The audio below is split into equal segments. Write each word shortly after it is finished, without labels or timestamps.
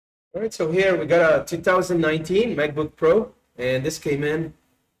All right, so here we got a 2019 MacBook Pro, and this came in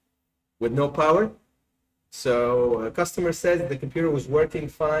with no power. So a customer said the computer was working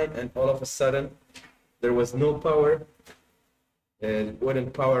fine, and all of a sudden there was no power, and it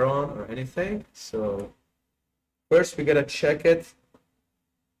wouldn't power on or anything. So first we gotta check it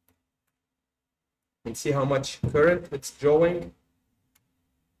and see how much current it's drawing.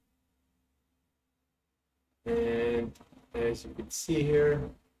 And as you can see here,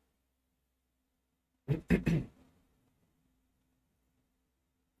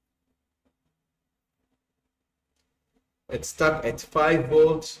 it's stuck at 5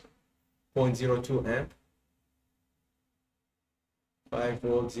 volts, 0.02 amp. 5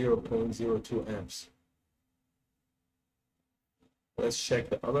 volts, 0.02 amps. Let's check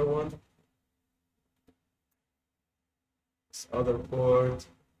the other one. This other port,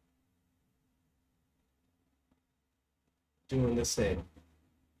 doing the same.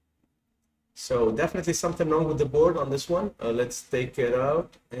 So definitely something wrong with the board on this one. Let's take it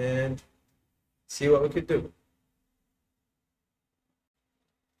out and see what we could do.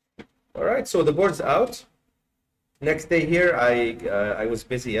 All right, so the board's out. Next day here, I was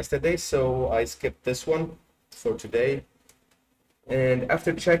busy yesterday, so I skipped this one for today. And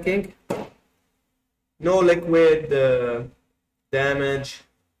after checking, no liquid damage,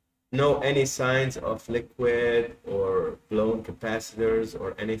 no any signs of liquid or blown capacitors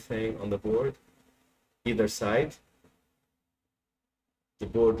or anything on the board, either side. The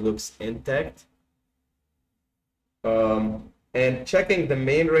board looks intact. And checking the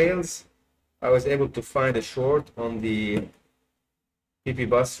main rails, I was able to find a short on the PP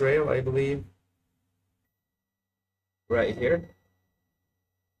bus rail, I believe, right here.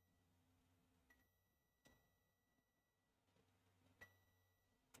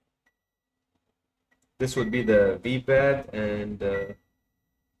 This would be the VPad and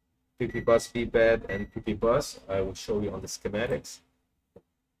PP bus VPad and PP bus. I will show you on the schematics.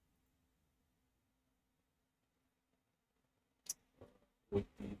 Would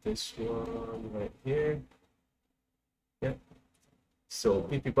be this one right here. Yep. So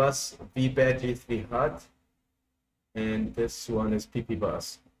PP bus VPad G3 hot, and this one is PP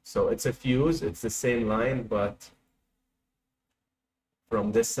bus. So it's a fuse. It's the same line, but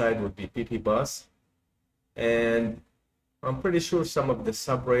from this side would be PP bus. And I'm pretty sure some of the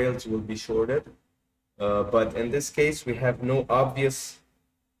sub rails will be shorted, but in this case we have no obvious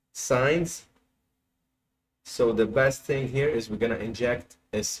signs. So the best thing here is we're gonna inject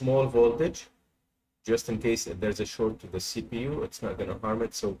a small voltage just in case if there's a short to the CPU, it's not gonna harm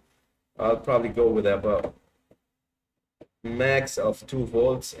it. So I'll probably go with about max of 2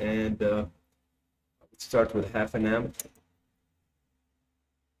 volts and start with 0.5 amp.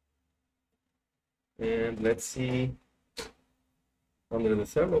 And let's see under the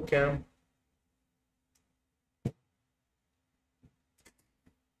thermal cam.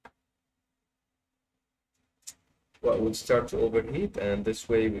 What would start to overheat, and this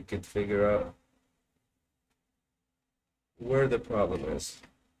way we could figure out where the problem is.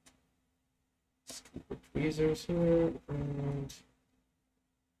 Let's put tweezers here and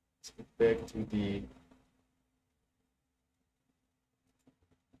let's get back to the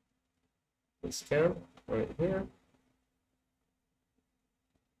cam right here.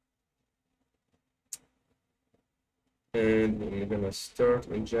 And we're gonna start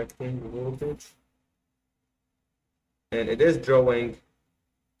injecting voltage. And it is drawing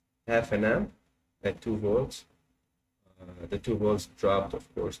 0.5 amp at 2 volts. The 2 volts dropped,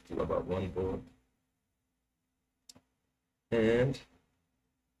 of course, to about 1 volt. And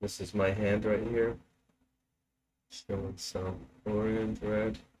this is my hand right here, showing some orange,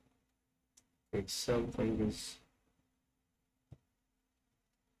 red. Okay, something is,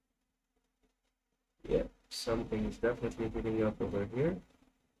 yeah, something is definitely heating up over here.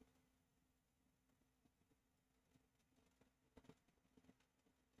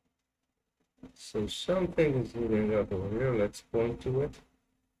 So something is heating up over here. Let's point to it.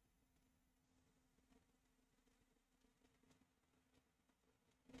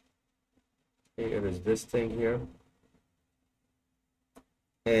 Here is this thing here.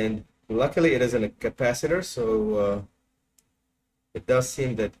 And luckily it isn't a capacitor, so it does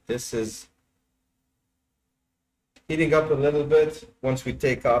seem that this is heating up a little bit once we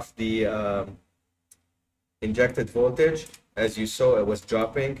take off the injected voltage. As you saw, it was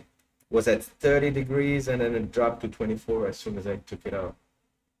dropping. Was at 30 degrees and then it dropped to 24 as soon as I took it out.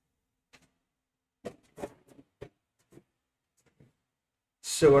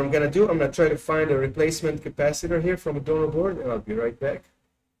 So what I'm gonna do, I'm gonna try to find a replacement capacitor here from a donor board, and I'll be right back.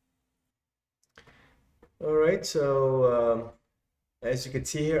 All right, so As you can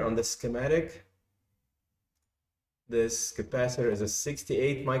see here on the schematic, this capacitor is a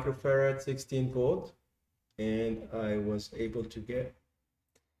 68 microfarad 16 volt, and I was able to get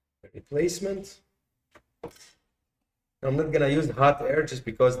a replacement. I'm not gonna use hot air just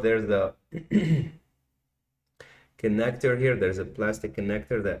because there's a connector here. There's a plastic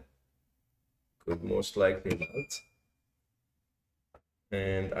connector that could most likely melt,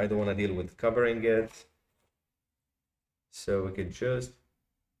 and I don't want to deal with covering it. So we could just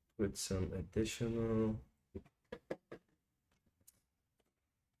put some additional,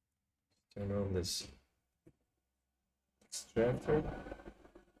 turn on this extractor.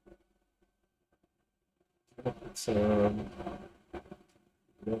 Put some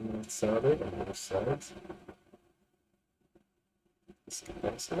solder on both sides. This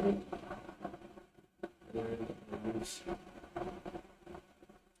capacitor. And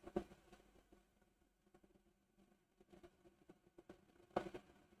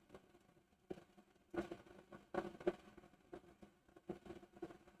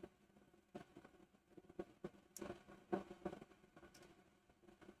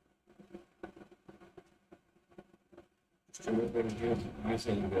use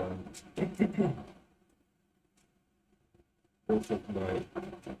using both of my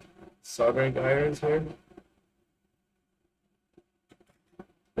soldering irons here.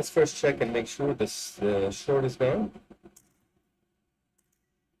 Let's first check and make sure this short is gone.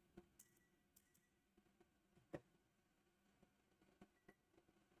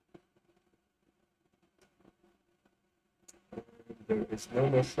 There is no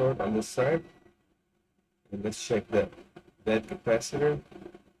more short on this side. And let's check that capacitor.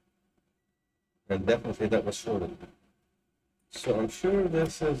 And definitely that was shorted. So I'm sure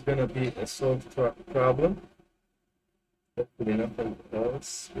this is going to be a solved problem. Hopefully nothing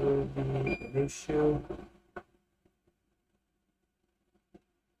else will be an issue.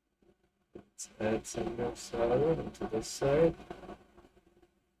 Let's add some more solder into this side.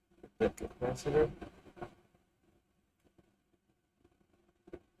 That capacitor.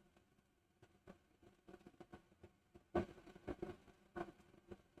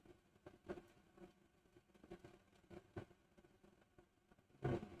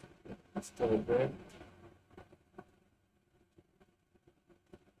 Still there.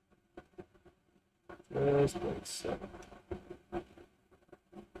 Just like so.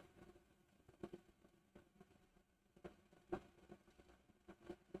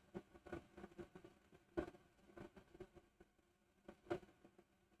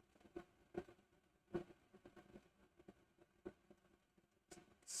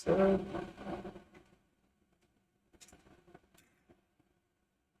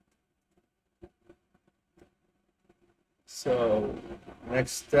 So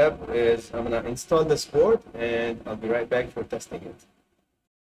next step is I'm gonna install this board and I'll be right back for testing it.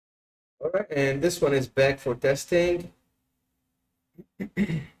 All right, and this one is back for testing.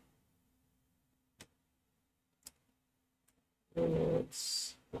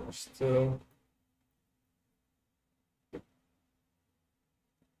 Let's still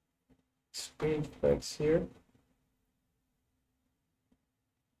screen flex here.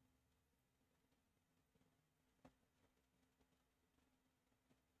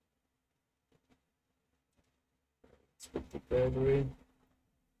 Let's put the battery.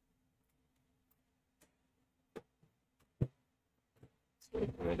 Let's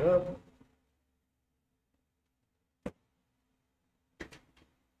open it up.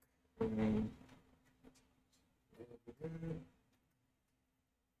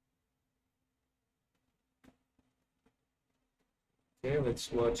 Okay,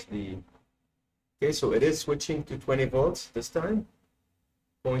 let's watch the. Okay, so it is switching to 20 volts this time,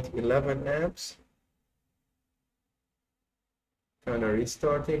 0.11 amps. Kind of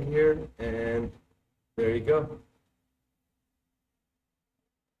restarting here, and there you go.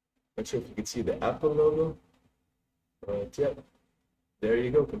 Not sure if you can see the Apple logo, but yeah, there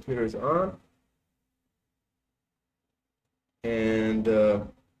you go. Computer is on, and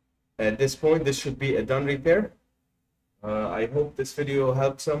at this point, this should be a done repair. I hope this video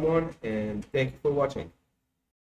helped someone, and thank you for watching.